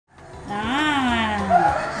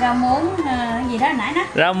Rau muống gì đó nãy đó.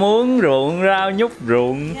 Rau muống ruộng, rau nhút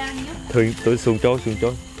ruộng. Thuyền tụi xuồng trôi.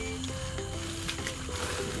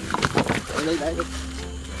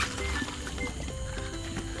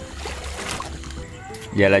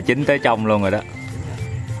 Giờ là chín tới trong luôn rồi đó.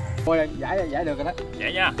 Ôi, giải được rồi đó.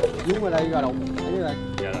 Giải nha. Dúng ở đây ra đồng.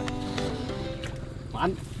 Dạ rồi.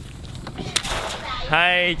 Mạnh.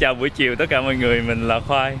 Hi, chào buổi chiều tất cả mọi người, mình là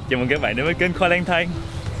Khoai. Chào mừng các bạn đến với kênh Khoai lang thang.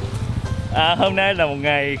 Hôm nay là một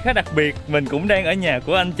ngày khá đặc biệt. Mình cũng đang ở nhà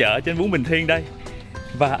của anh chợ trên Búng Bình Thiên đây.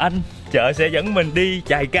 Và anh chợ sẽ dẫn mình đi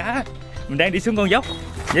chài cá. Mình đang đi xuống con dốc.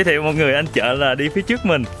 Giới thiệu mọi người, anh chợ là đi phía trước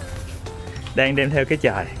mình, đang đem theo cái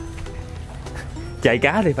chài. Chài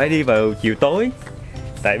cá thì phải đi vào chiều tối,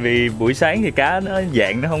 tại vì buổi sáng thì cá nó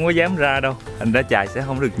dạng nó không có dám ra đâu, thành ra chài sẽ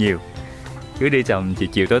không được nhiều. Cứ đi tầm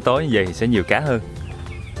chiều tối như vậy thì sẽ nhiều cá hơn.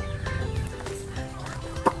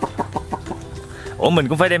 Ủa mình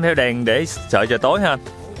cũng phải đem theo đèn để sợ trời tối ha anh?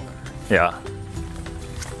 Dạ.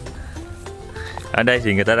 Ở đây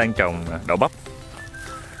thì người ta đang trồng đậu bắp.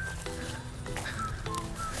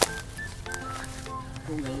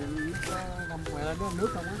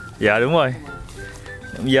 Dạ đúng rồi.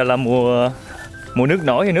 Giờ là mùa nước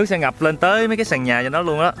nổi thì nước sẽ ngập lên tới mấy cái sàn nhà cho nó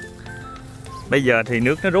luôn đó. Bây giờ thì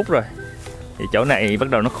nước nó rút rồi, thì chỗ này bắt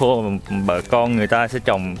đầu nó khô. Bà con người ta sẽ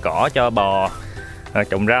trồng cỏ cho bò,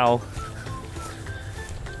 trồng rau.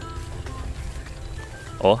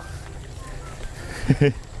 Ủa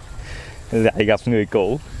lại gặp người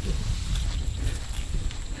cũ.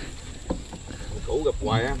 Cũ gặp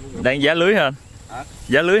hoài á. Đang giá lưới hả anh? Hả?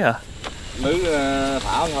 Giá lưới hả? Lưới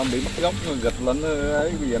thả không bị mất gốc gịch lên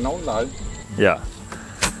ấy, bây giờ nấu lại. Dạ.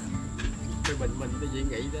 Mình cái gì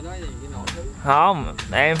nghĩ cho nói gì cái nổi thứ. Không,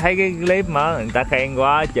 em thấy cái clip mà người ta khen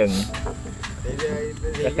quá chừng.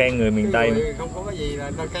 Ta khen người miền Tây. Không có cái gì là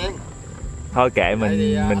người ta khen. Thôi kệ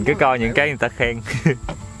mình cứ coi những cái người ta khen.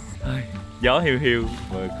 Gió hiu hiu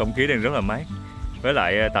và không khí đang rất là mát. Với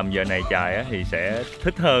lại tầm giờ này chài thì sẽ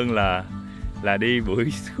thích hơn là đi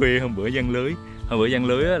buổi khuya. Hôm bữa giăng lưới. Hôm bữa giăng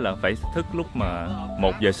lưới là phải thức lúc mà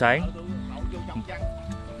 1 giờ sáng.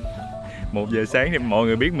 1 giờ sáng thì mọi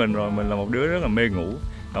người biết mình rồi, mình là một đứa rất là mê ngủ.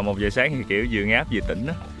 Và 1 giờ sáng thì kiểu vừa ngáp vừa tỉnh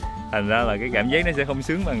đó. Thành ra là cái cảm giác nó sẽ không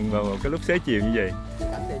sướng bằng vào một cái lúc xế chiều như vậy.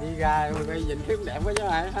 Cảnh thì đi ra mình nhìn thấy đẹp quá chứ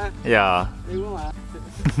ai ha. Dạ. Đi quá mà.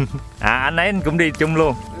 Anh ấy anh cũng đi chung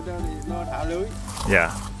luôn. Nó thả lưới. Dạ.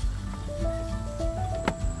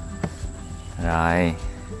 Rồi.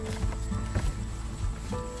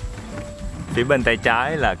 Phía bên tay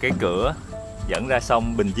trái là cái cửa dẫn ra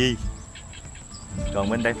sông Bình Di. Còn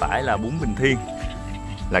bên tay phải là Búng Bình Thiên,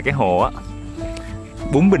 là cái hồ á.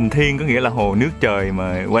 Búng Bình Thiên có nghĩa là hồ nước trời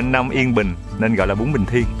mà quanh năm yên bình nên gọi là Búng Bình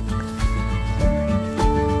Thiên.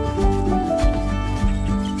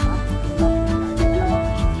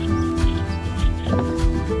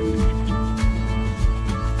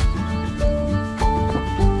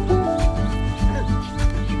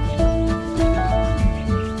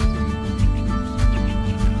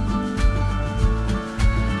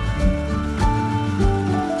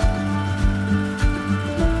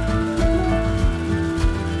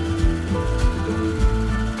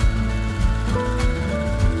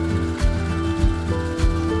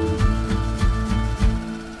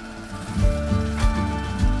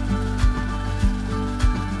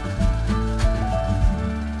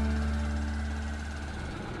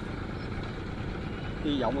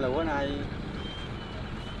 Hy vọng là bữa nay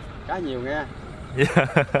cá nhiều nghe.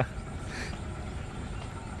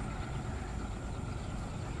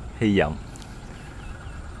 Hy vọng.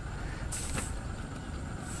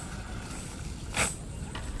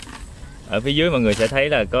 Ở phía dưới mọi người sẽ thấy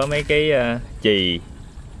là có mấy cái chì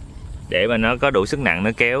để mà nó có đủ sức nặng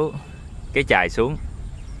nó kéo cái chài xuống.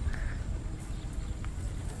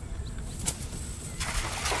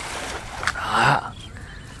 Đó.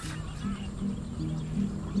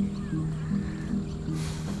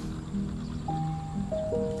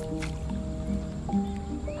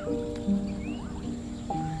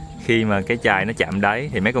 Khi mà cái chài nó chạm đáy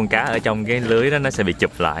thì mấy con cá ở trong cái lưới đó nó sẽ bị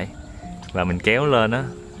chụp lại, và mình kéo lên đó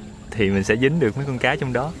thì mình sẽ dính được mấy con cá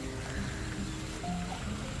trong đó.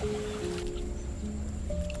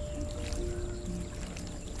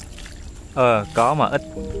 Có mà ít,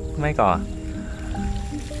 mấy con.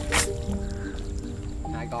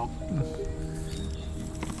 2 con.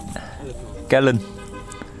 Cá linh.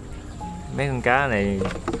 Mấy con cá này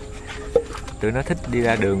tụi nó thích đi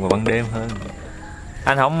ra đường vào ban đêm hơn.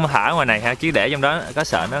 Anh không thả ngoài này hả? Chứ để trong đó có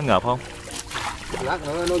sợ nó ngợp không? Lát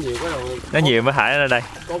nữa nó nhiều quá rồi. Nó nhiều mới thả ra đây.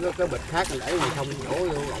 Có cái bịch khác mình để ngoài không đổ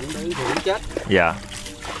vô lỏng để thì nó chết. Dạ.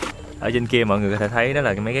 Ở trên kia mọi người có thể thấy đó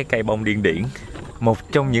là mấy cái cây bông điên điển.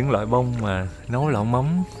 Một trong những loại bông mà nấu lẩu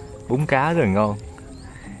mắm bún cá rất là ngon,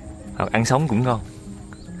 hoặc ăn sống cũng ngon.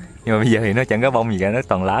 Nhưng mà bây giờ thì nó chẳng có bông gì cả, nó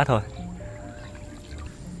toàn lá thôi.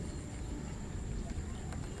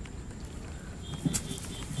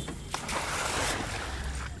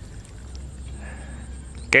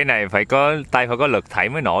 Cái này phải có tay, phải có lực thảy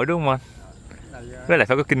mới nổi đúng không anh? Với lại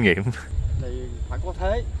phải có kinh nghiệm. Thì phải có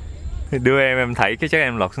thế. Đưa em thảy cái chắc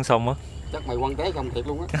em lọt xuống sông á. Chắc mày quăng té không thiệt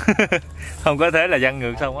luôn á. Không có thế là văng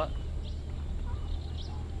ngược sông á.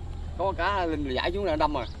 Có cá linh giải xuống là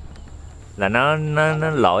đâm rồi. Là nó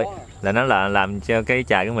lội, là nó là làm cho cái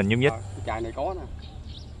chài của mình nhúc nhích. Chài này có nè.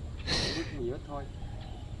 Nhiều ít thôi.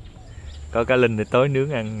 Có cá linh thì tối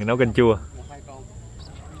nướng ăn, nấu canh chua.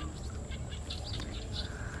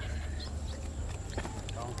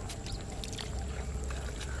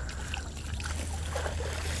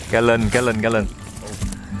 Cá linh.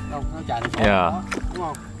 Đâu, nó chài này có, có, đúng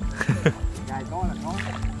không? Chài có là có.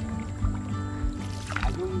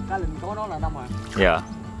 Cá linh có đó là đâm rồi. Dạ.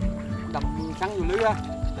 Đâm sắn vô lưới á,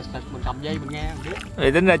 tịch mình cầm dây mình nghe mình biết.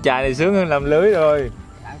 Thì tính ra chài này sướng hơn làm lưới rồi.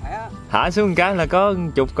 Chài khỏe á. Thả xuống cá là có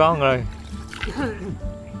chục con rồi.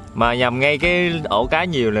 Mà nhầm ngay cái ổ cá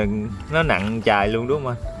nhiều là nó nặng chài luôn đúng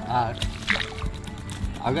không anh?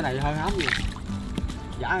 Cái này hơi hám gì.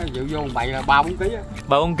 Giá dịu vô bày là 3-4 kg á.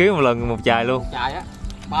 3-4 kg một lần một chài luôn. Chài á,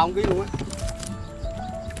 3-4 kg luôn á.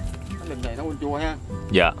 Cái linh này nó con chua ha.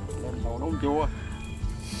 Dạ. Linh đồ nó con chua.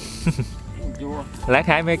 Chua. Lát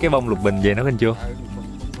hái mấy cái bông lục bình về nó canh chua.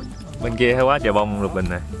 Bên kia hay quá trời bông lục bình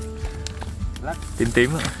này.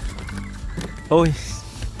 Tím á. Ôi.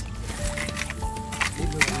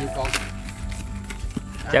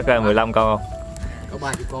 Chắc là 15 con không? Có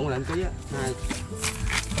 30 con là 1 kg á.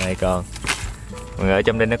 2 con. Mọi người, ở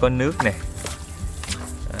trong đây nó có nước nè.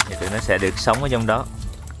 Thì tụi nó sẽ được sống ở trong đó.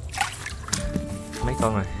 Mấy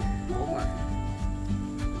con này.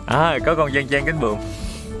 Có con chen cánh buồm.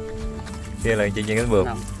 Kia là chen cánh buồm.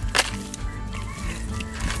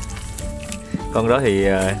 Con đó thì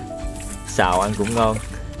xào ăn cũng ngon.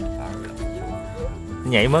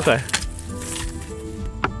 Nó nhảy mất rồi.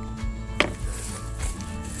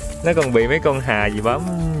 Nó còn bị mấy con hà gì bám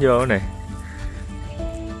vô này.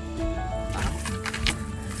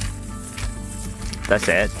 Ta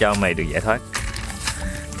sẽ cho mày được giải thoát.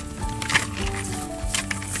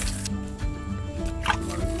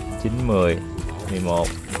 9, 10, 11.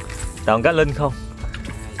 Còn cá linh không?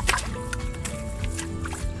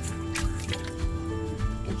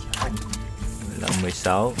 15,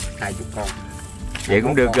 16, 20 con. Vậy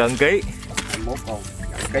cũng được con. Gần ký. 21 con,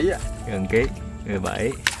 gần ký á. Gần ký.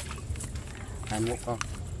 17. 21 con.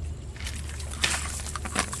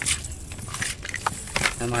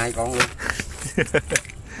 22 con luôn.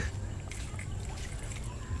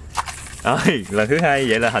 Rồi, lần thứ 2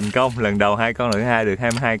 vậy là thành công. Lần đầu 2 con, lần thứ 2 được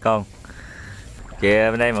 22 con.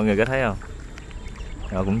 Kìa bên đây mọi người có thấy không?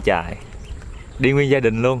 Họ cũng chài. Đi nguyên gia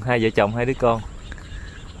đình luôn, 2 vợ chồng 2 đứa con.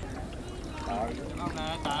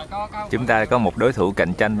 Chúng ta có một đối thủ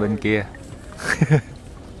cạnh tranh bên kia.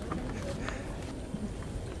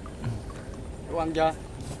 Ăn chưa?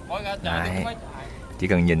 Đấy. Chỉ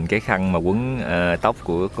cần nhìn cái khăn mà quấn tóc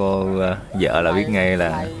của cô vợ là biết ngay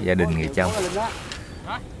là gia đình người chồng.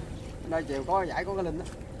 Đây chiều có giải có cái linh đó.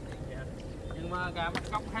 Nhưng mà gà bắt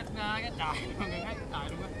cóc hết cái trời, hết cái trời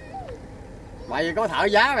luôn á. Mày có thợ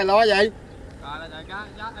giá mày lo gì?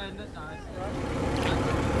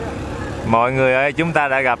 Mọi người ơi, chúng ta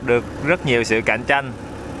đã gặp được rất nhiều sự cạnh tranh.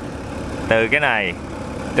 Từ cái này,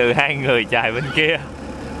 từ 2 người chài bên kia.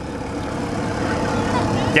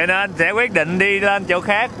 Cho nên sẽ quyết định đi lên chỗ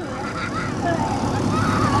khác.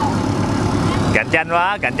 Cạnh tranh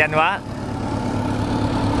quá, cạnh tranh quá.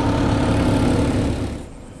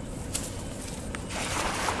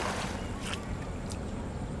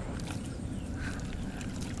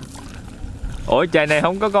 Ủa chài này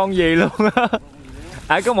không có con gì luôn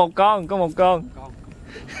á. Có một con, có một con.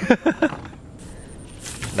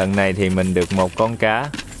 Lần này thì mình được một con cá.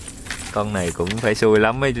 Con này cũng phải xui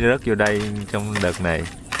lắm mới rớt vô đây trong đợt này.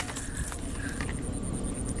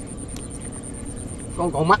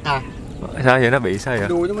 Con mắt à? Sao vậy, nó bị sao vậy?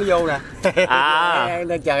 Đuôi nó mới vô nè.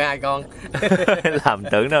 Nên chờ 2 con. Làm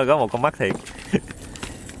tưởng nó có một con mắt thiệt.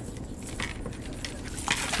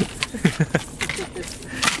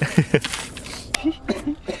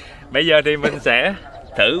 Bây giờ thì mình sẽ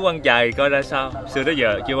thử quăng chài coi ra sao. Xưa tới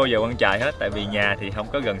giờ chưa bao giờ quăng chài hết. Tại vì nhà thì không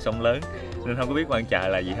có gần sông lớn nên không có biết quăng chài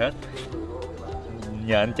là gì hết.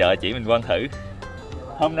 Nhờ anh chợ chỉ mình quăng thử.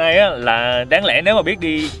 Hôm nay á, là đáng lẽ nếu mà biết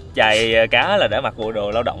đi chài cá là đã mặc bộ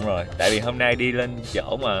đồ lao động rồi. Tại vì hôm nay đi lên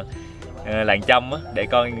chỗ mà làng Châm á, để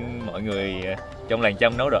coi mọi người trong làng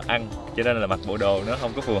Chăm nấu đồ ăn, cho nên là mặc bộ đồ nó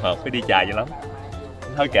không có phù hợp với đi chài cho lắm.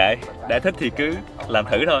 Thôi kệ, đã thích thì cứ làm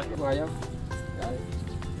thử thôi. Quay không?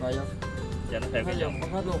 Quay không? Dạ nó theo cái dòng. Mất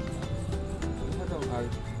hết luôn. Mất hết luôn. Ừ.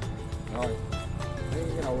 Rồi.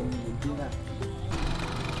 Cái đầu mình chia ra.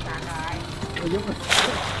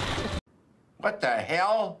 What the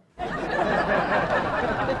hell?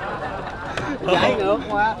 Giải ngược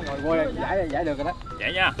quá. Rồi giải được rồi đó.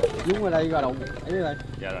 Giải nha. Dúng ở đây ra đụng. Ấy đây.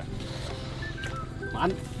 Dạ rồi.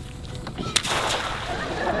 Mạnh.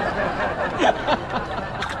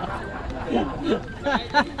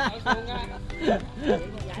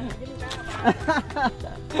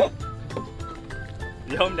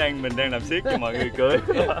 Giống mình đang làm siết cho mọi người cười.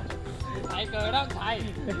 Thầy cười đó thầy.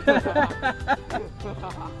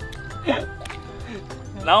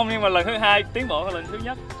 Không, nhưng mà lần thứ 2 tiến bộ hơn lần thứ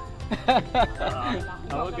nhất.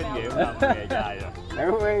 Không có kinh nghiệm làm nghề chài rồi.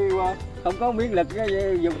 Không có miếng lực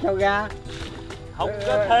dùng sao ra. Không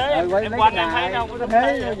có thế, em quanh em thấy đâu có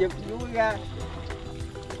thế. Giật ra.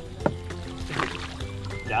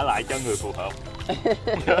 Trả lại cho người phù hợp.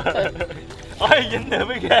 Ôi dính nữa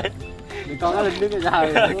mới ghê. Con cá linh đứng ở sao?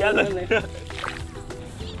 Cá linh.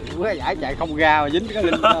 Cái giải chạy không ra mà dính cái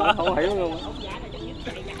linh không hiểu luôn.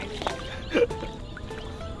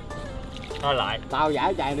 Thôi lại. Tao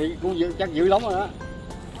giải chạy này cũng chắc dữ lắm rồi đó.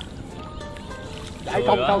 Giải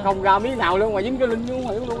không ra miếng nào luôn mà dính cái linh không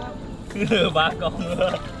hiểu luôn á. Lừa ba con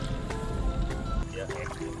nữa.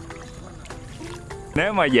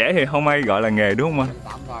 Nếu mà dễ thì không ai gọi là nghề đúng không anh?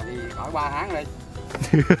 Tạm thời thì khỏi 3 tháng đi.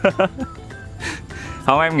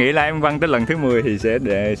 Không, em nghĩ là em quăng tới lần thứ 10 thì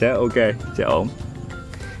sẽ ok, sẽ ổn.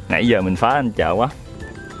 Nãy giờ mình phá anh chợ quá.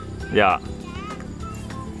 Dạ.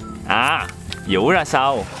 À, vũ ra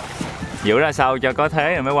sau. Vũ ra sau cho có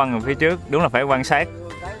thế rồi mới quăng về phía trước. Đúng là phải quăng sát.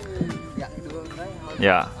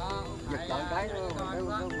 Dạ.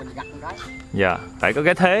 Dạ, phải có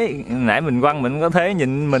cái thế. Nãy mình quăng mình có thế,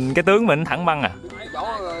 nhìn mình cái tướng mình thẳng băng à.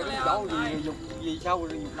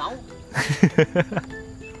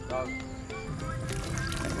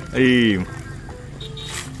 Im.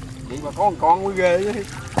 Vậy mà có con mới ghê chứ.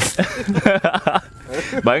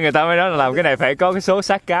 Bởi người ta mới nói là làm cái này phải có cái số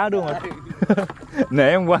sát cá đúng không? Nãy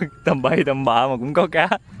em quăng tầm bay tầm bạ mà cũng có cá.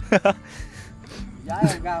 Giải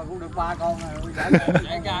ra cũng được 3 con rồi.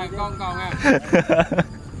 Giải ra con ha.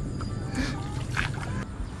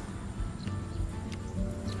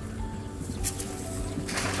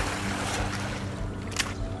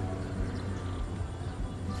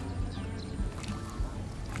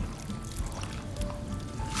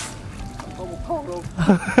 Có một con luôn.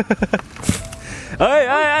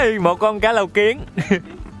 Ê, một con cá lau kiến.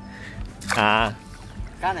 À.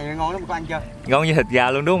 Cá này ngon lắm, có ăn chưa? Ngon như thịt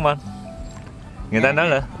gà luôn đúng không anh? Người ta nói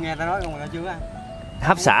là nghe ta nói không là chưa ăn.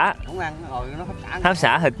 Hấp xả. Không ăn, rồi nó hấp xả. Hấp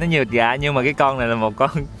xả thịt nó như thịt gà, nhưng mà cái con này là một con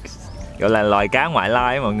gọi là loài cá ngoại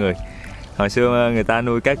lai á mọi người. Hồi xưa người ta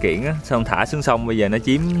nuôi cá kiển á, xong thả xuống sông, bây giờ nó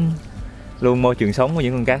chiếm luôn môi trường sống của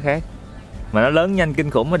những con cá khác. Mà nó lớn nhanh kinh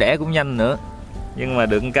khủng, nó đẻ cũng nhanh nữa. Nhưng mà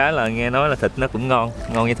được cái là nghe nói là thịt nó cũng ngon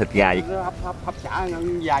như thịt gà vậy. Nó hấp xả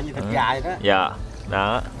dài như thịt gà vậy đó. Dạ,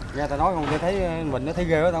 đó. Nghe ta nói không, tôi thấy mình nó thấy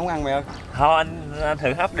ghê quá, tao không ăn mày ơi. Thôi anh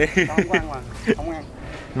thử hấp đi. Tao không có ăn mà, không ăn.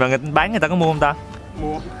 Mà người bán người ta có mua không ta?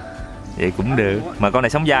 Mua. Vậy cũng được, mà con này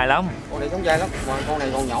sống dài lắm. Con này sống dài lắm, mà con này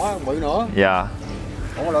còn nhỏ bự nữa. Dạ.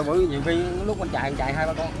 Còn loại bự nhiều khi lúc mình chạy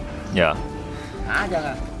 2-3 con. Dạ. Thả chân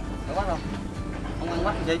à, đâu bắt đâu. Không ăn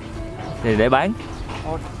bắt gì. Thì để bán.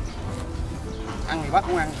 Thôi. Ăn thì bắt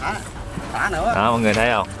không ăn, thả nữa. Đó mọi người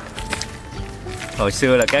thấy không? Hồi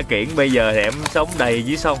xưa là cá kiển, bây giờ thì em sống đầy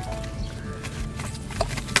dưới sông.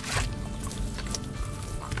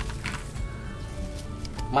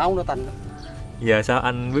 Máu nó tanh. Giờ sao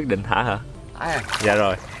anh quyết định thả hả? Thả à? Dạ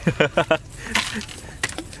rồi.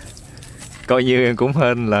 Coi như em cũng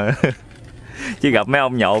hên là chứ gặp mấy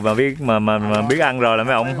ông nhậu mà biết mà biết ăn rồi là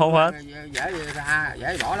mấy ông hốt hết.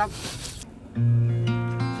 Dễ bỏ lắm.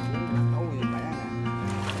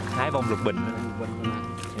 Hái bông lục bình.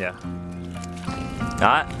 Dạ.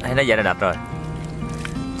 Đó, thấy nó vậy là đạch rồi.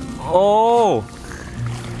 Ô,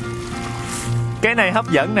 cái này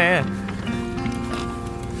hấp dẫn nè.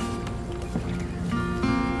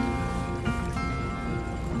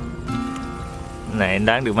 Này anh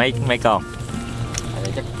đoán được mấy con?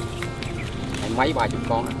 Chắc mấy 30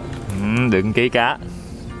 con. Đừng ký cá.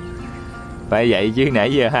 Phải vậy chứ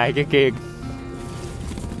nãy giờ hai cái kia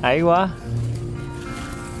ấy quá.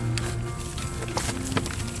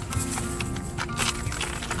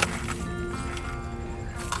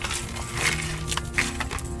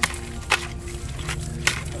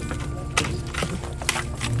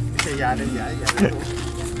 Dạ.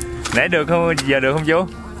 Nãy được không? Giờ được không chú?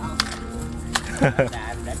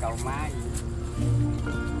 Để cầu má gì.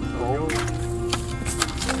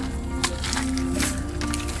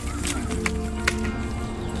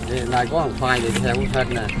 Này có thằng khoai thì theo con thên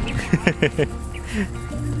nè.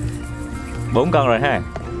 4 con rồi ha.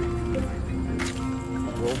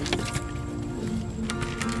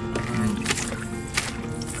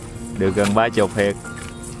 Được gần 30 thiệt.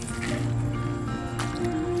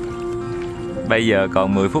 Bây giờ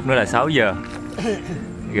còn 10 phút nữa là 6 giờ.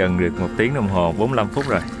 Gần được 1 tiếng đồng hồ, 45 phút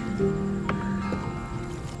rồi.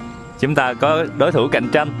 Chúng ta có đối thủ cạnh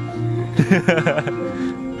tranh.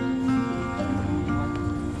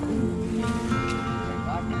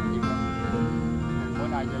 Bữa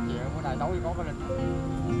nay giờ chiều, bữa nay tối có cái lịch.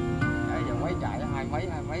 Bây giờ mấy chạy hai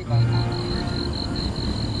mấy con.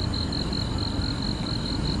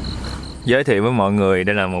 Giới thiệu với mọi người,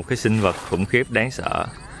 đây là một cái sinh vật khủng khiếp đáng sợ.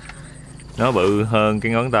 Nó bự hơn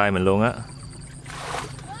cái ngón tay mình luôn á.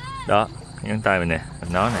 Đó, cái ngón tay mình nè,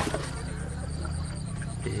 nó nè.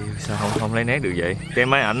 Sao không lấy nét được vậy? Cái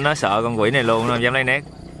máy ảnh nó sợ con quỷ này luôn, nó không dám lấy nét.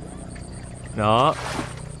 Đó.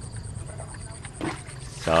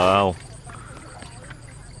 Sợ không?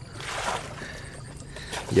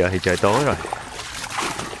 Giờ thì trời tối rồi.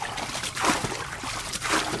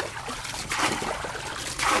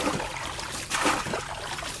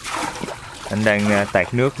 Anh đang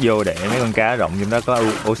tạt nước vô để mấy con cá rộng trong đó có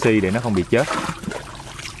oxy để nó không bị chết.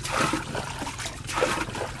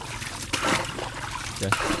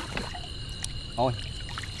 Thôi,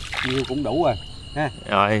 nhiêu cũng đủ rồi ha.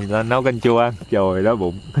 Rồi, lên nấu canh chua ăn. Trời đó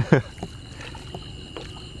bụng.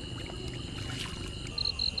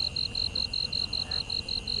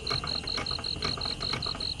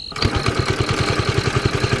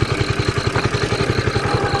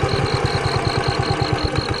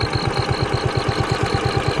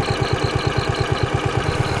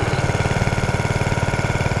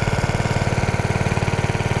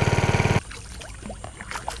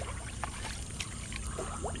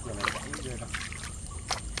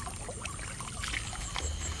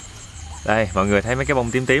 Đây, mọi người thấy mấy cái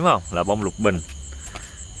bông tím tím không? Là bông lục bình.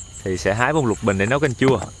 Thì sẽ hái bông lục bình để nấu canh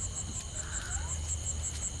chua.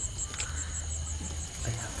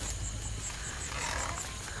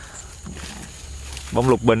 Bông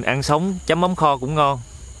lục bình ăn sống chấm mắm kho cũng ngon.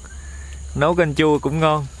 Nấu canh chua cũng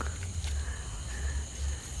ngon.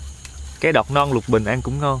 Cái đọt non lục bình ăn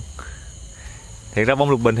cũng ngon. Thiệt ra bông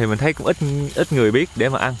lục bình thì mình thấy cũng ít người biết để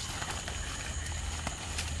mà ăn.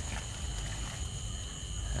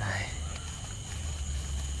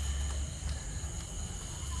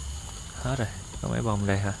 Hết rồi, có mấy bông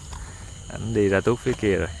đây hả? Ảnh đi ra tuốt phía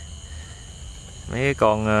kia rồi. Mấy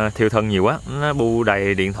con thiêu thân nhiều quá, nó bu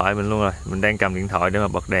đầy điện thoại mình luôn rồi. Mình đang cầm điện thoại để mà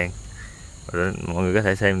bật đèn. Rồi mọi người có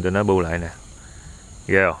thể xem tụi nó bu lại nè.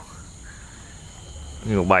 Ghê không?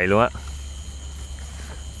 Như một bầy luôn á.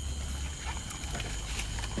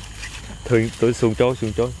 Tôi xuồng trôi.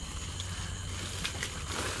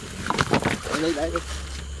 Đây.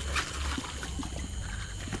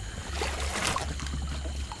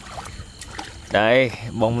 Đây,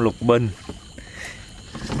 bông lục bình,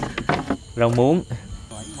 rau muống.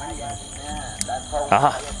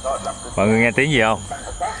 Mọi người nghe tiếng gì không?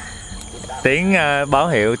 Tiếng báo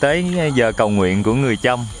hiệu tới giờ cầu nguyện của người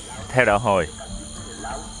Chăm theo đạo Hồi.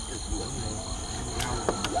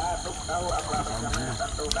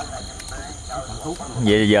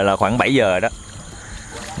 Vậy giờ là khoảng 7 giờ rồi đó.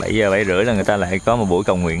 7 giờ 7 rưỡi là người ta lại có một buổi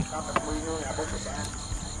cầu nguyện.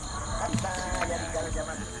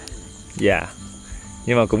 Dạ.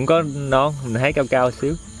 Nhưng mà cũng có non, mình thấy cao cao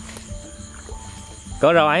xíu.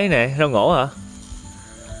 Có rau ấy nè, rau ngổ hả?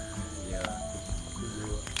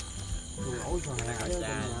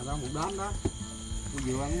 Rau một đám đó.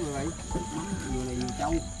 Vừa ăn vừa này, vừa này vừa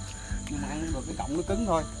trong. Nhưng mà ăn được cái cọng nó cứng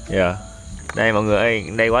thôi. Dạ. Đây mọi người ơi,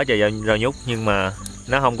 đây quá trời rau nhút nhưng mà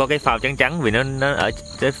nó không có cái phao trắng trắng vì nó ở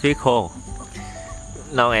cái phía khô.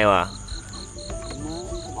 Non eo à.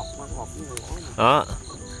 Đó.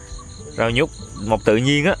 Rau nhút mọc tự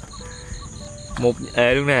nhiên á. Một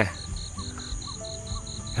ê luôn nè.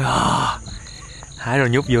 Hái rau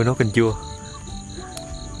nhút vô nấu canh chua.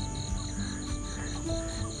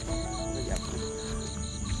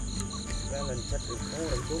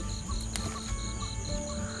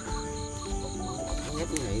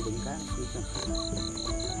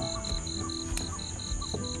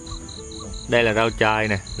 Đây là rau chai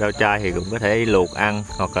nè, rau chai thì cũng có thể luộc ăn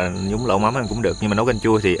hoặc là nhúng lẩu mắm ăn cũng được, nhưng mà nấu canh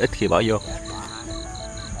chua thì ít khi bỏ vô.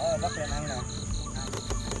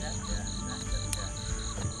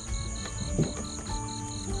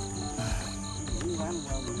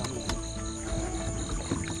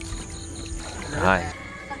 Rồi.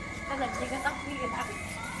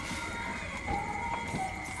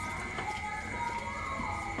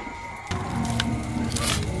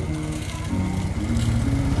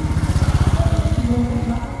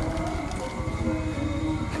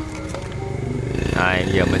 Rồi,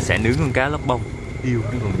 giờ mình sẽ nướng con cá lóc bông. Yêu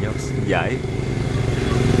nó còn nhau dễ.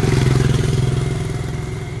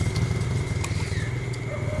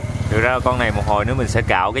 Thực ra con này một hồi nữa mình sẽ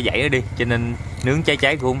cạo cái dãy nó đi, cho nên nướng cháy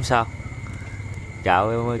cháy cũng không sao.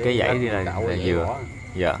 Cạo cái dãy đi là vừa.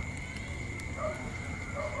 Dạ.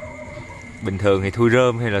 Bình thường thì thui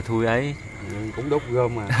rơm hay là thui ấy? Cũng đốt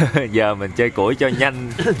rơm mà. Giờ mình chơi củi cho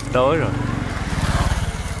nhanh, tối rồi.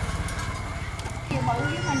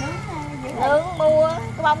 Nướng mua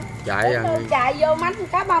cái bông Chài chài vô mắm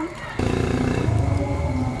cá bông.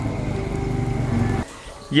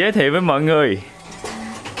 Giới thiệu với mọi người,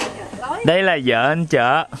 đây là vợ anh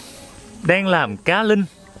Chợ đang làm cá linh.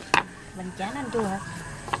 Mình chả nó chua hả?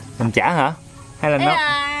 Mình chả hả? Hay là nấu?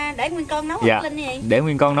 Để nguyên con nấu dạ, linh gì? để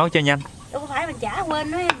nguyên con nấu cho nhanh. Đâu phải mình chả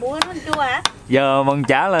quên nó bụi nó chua hả? Giờ mình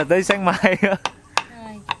chả là tới sáng mai á.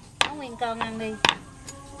 Rồi, nấu nguyên con ăn đi.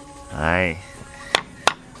 Này,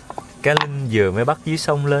 cá linh vừa mới bắt dưới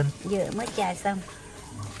sông lên. Vừa mới chài xong.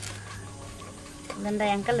 Lên đây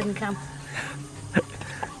ăn cá linh không?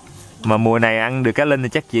 Mà mùa này ăn được cá linh thì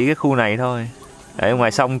chắc chỉ cái khu này thôi. Ở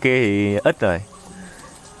ngoài sông kia thì ít rồi.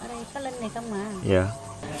 Ở đây cá linh này không mà. Dạ.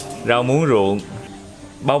 Rau muống ruộng,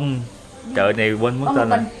 bông, chợ này quên mất tên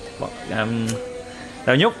rồi.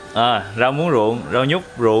 Rau nhút, rau muống ruộng, rau nhút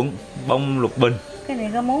ruộng, bông lục bình. Cái này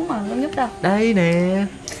rau muống mà rau nhút đâu? Đây nè.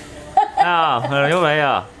 Rau nhút đây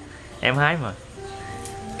à. Em hái mà.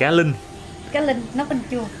 Cá linh. Cá linh nó canh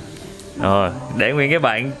chua. Rồi, để nguyên cái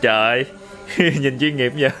bạn trời. Nhìn chuyên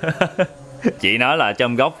nghiệp vậy. Chị nói là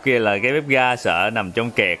trong góc kia là cái bếp ga, sợ nằm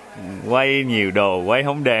trong kẹt, quay nhiều đồ, quay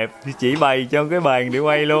không đẹp, chỉ bày cho cái bàn để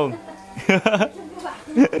quay luôn.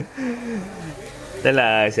 Đây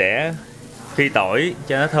là sẽ phi tỏi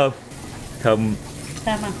cho nó thơm. Thơm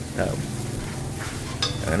không? Thơm.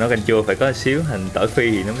 Nó canh chua phải có xíu hành tỏi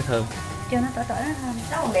phi thì nó mới thơm. Cho nó tỏi nó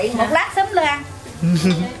thơm. Một lát sớm lên ăn.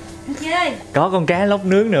 Chơi. Có con cá lóc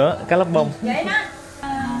nướng nữa, cá lóc bông. Vậy đó.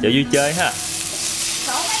 Chỗ vui chơi ha.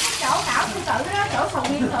 Chỗ mấy cái chỗ đảo sư tử đó, chỗ sầu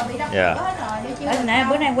riêng rồi bị đâm dạ. hết rồi.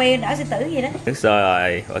 Bữa nay quay đảo sư tử gì đó. Nước sôi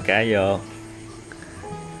rồi, bỏ cá vô.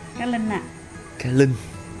 Cá linh nè. Cá linh.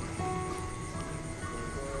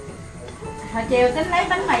 Hồi chiều tính lấy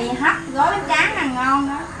bánh mì hấp, gói bánh tráng ăn ngon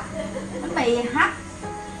đó. Bánh mì hấp.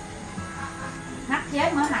 Hấp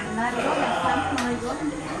với mỡ hành lên, gói bánh sớm ơi, gói bánh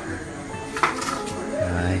tráng.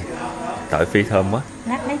 Rồi, tỏi phi thơm quá.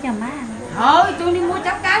 Lát lấy cho má ăn. Thôi, tôi đi mua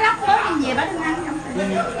cháo cá lóc mới đi về bà đừng ăn không.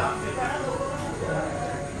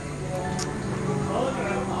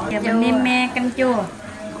 Giờ mình nêm me canh chua,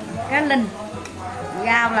 cá linh,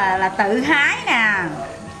 rau là tự hái nè.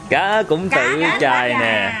 Cá cũng tự chài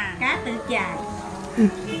nè. Cá tự chài.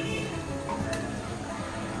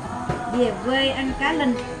 Về quê ăn cá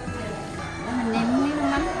linh. Để mình nêm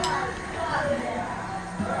miếng mắm.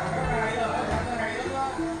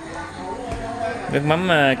 Nước mắm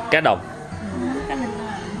cá đồng. Cá linh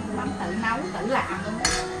mắm tự nấu, tự làm luôn.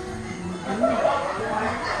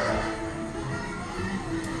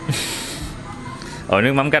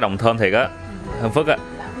 Nước mắm cá đồng thơm thiệt á. Thơm phức á.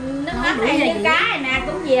 Nước mắm này với cá này nè,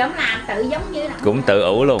 cũng gì ông làm tự giống như cũng tự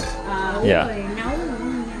ủ luôn. Dạ. Nấu.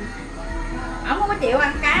 Ông không có chịu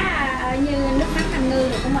ăn cá như nước mắm ăn ngư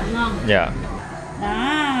thì cũng mình ngon. Dạ.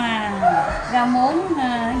 Đó, rau muống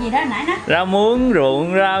gì đó nãy đó. Rau muống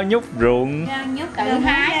ruộng, rau nhút ruộng. Rau nhút tự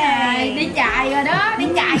hái rồi, đi chài rồi đó, đi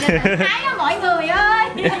chài rồi tự hái đó mọi người ơi.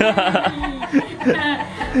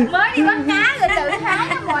 Mới đi bắt cá rồi tự hái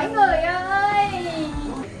đó mọi người ơi.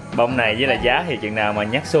 Bông này với là giá thì chừng nào mà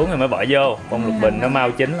nhắc xuống thì mới bỏ vô. Bông lục bình nó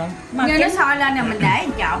mau chín lắm. Như nó sôi lên rồi mình để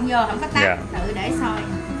mình trộn vô, không có tắt, dạ. Tự để sôi.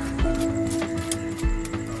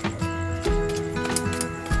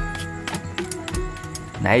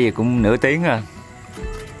 Nãy giờ cũng nửa tiếng rồi,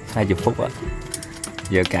 20 phút rồi.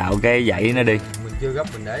 Giờ cạo cái dãy nó đi. Mình chưa gấp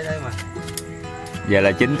mình để đấy mà. Giờ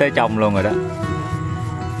là chín tới trong luôn rồi đó.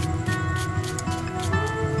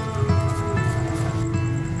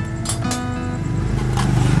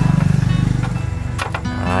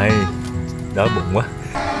 Rồi, đói bụng quá.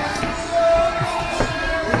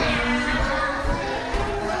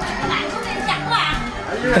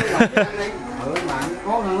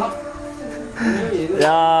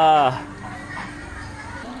 Yeah.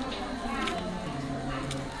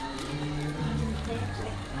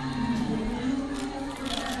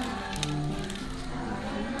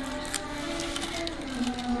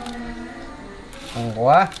 Ngon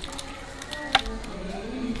quá.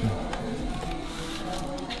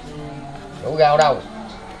 Đủ rau đâu.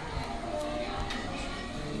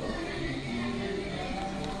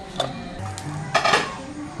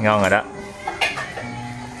 Ngon rồi đó.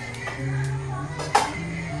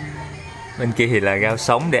 Bên kia thì là rau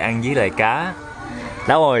sống để ăn với lại cá.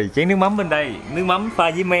 Đâu rồi, chén nước mắm bên đây, nước mắm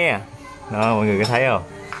pha với me. Đó, mọi người có thấy không?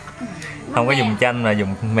 Không có dùng chanh mà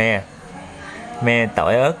dùng me. Me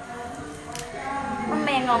tỏi ớt. Mắm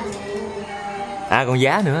me ngon. À còn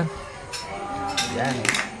giá nữa anh. Giá nữa.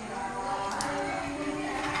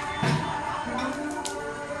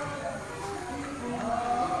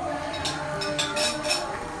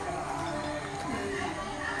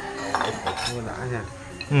 Đã nha.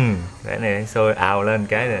 Cái này sôi ào lên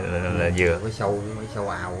cái là vừa. Cái sâu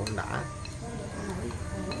ào cũng đã.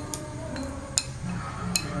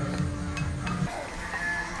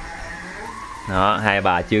 Đó, hai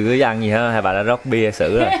bà chưa cứ ăn gì hết, hai bà đã rót bia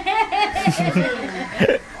sữa rồi.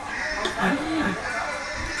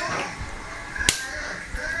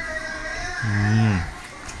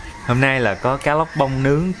 Hôm nay là có cá lóc bông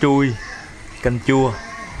nướng trui canh chua.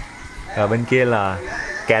 Rồi bên kia là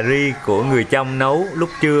cà ri của người trong nấu lúc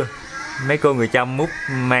trưa. Mấy cô người trong múc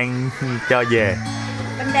mang cho về.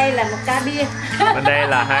 Bên đây là một ca bia. Bên đây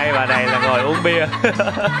là hai bà này là ngồi uống bia.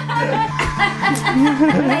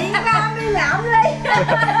 Lấy con đi nhậu đi.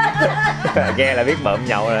 Nghe là biết bợm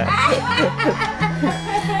nhậu rồi.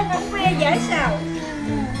 Uống bia dễ sao.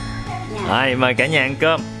 Rồi mời cả nhà ăn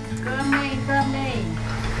cơm. Cơm đi, cơm đi.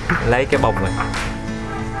 Lấy cái bông này.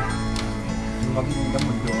 Vẫn giống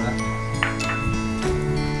bình thường đó.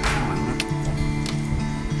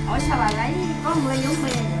 Ủa sao bà lấy có một ly uống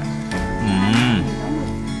bia vậy?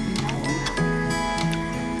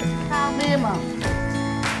 Tao bia mà.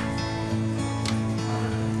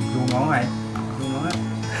 Chua ngon này. Chua ngon á.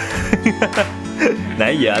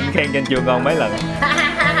 Nãy giờ anh khen canh chua ngon mấy lần.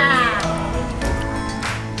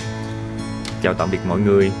 Chào tạm biệt mọi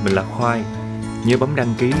người, mình là Khoai. Nhớ bấm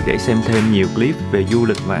đăng ký để xem thêm nhiều clip về du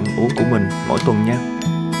lịch và ăn uống của mình mỗi tuần nha.